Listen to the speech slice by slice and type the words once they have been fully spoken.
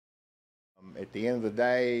At the end of the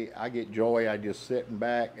day, I get joy out of just sitting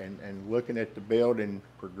back and looking at the building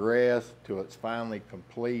progress till it's finally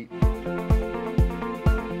complete. To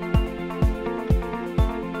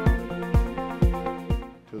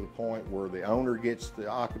the point where the owner gets the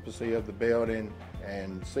occupancy of the building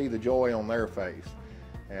and see the joy on their face,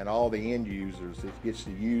 and all the end users that gets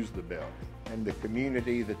to use the building, and the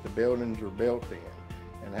community that the buildings are built in,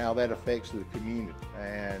 and how that affects the community.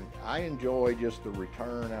 And I enjoy just the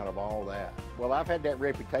return out of all that. Well, I've had that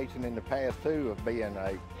reputation in the past too of being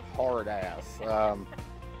a hard ass.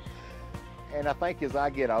 And I think as I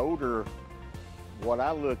get older, what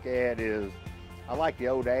I look at is, I like the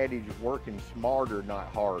old adage of working smarter, not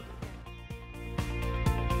harder.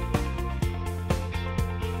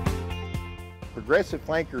 Progressive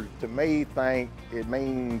thinker, to me, think it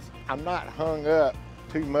means I'm not hung up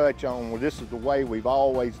too much on, well, this is the way we've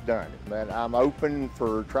always done it. That I'm open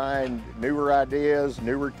for trying newer ideas,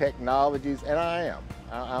 newer technologies, and I am.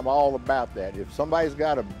 I'm all about that. If somebody's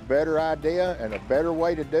got a better idea and a better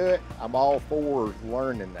way to do it, I'm all for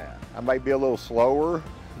learning that. I may be a little slower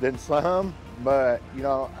than some, but you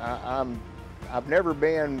know, I've never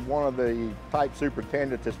been one of the type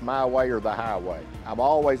superintendents that's my way or the highway. I'm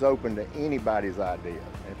always open to anybody's idea.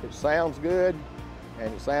 And if it sounds good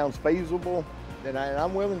and it sounds feasible, then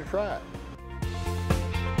I'm willing to try it.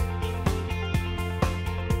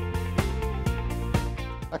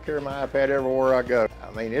 I carry my iPad everywhere I go. I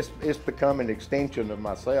mean, it's become an extension of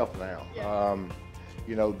myself now. Yeah.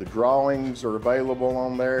 You know, the drawings are available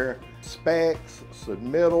on there, specs,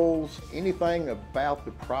 submittals, anything about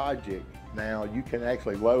the project now you can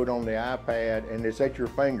actually load on the iPad and it's at your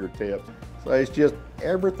fingertips. So it's just,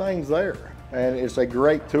 everything's there, and it's a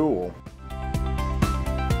great tool.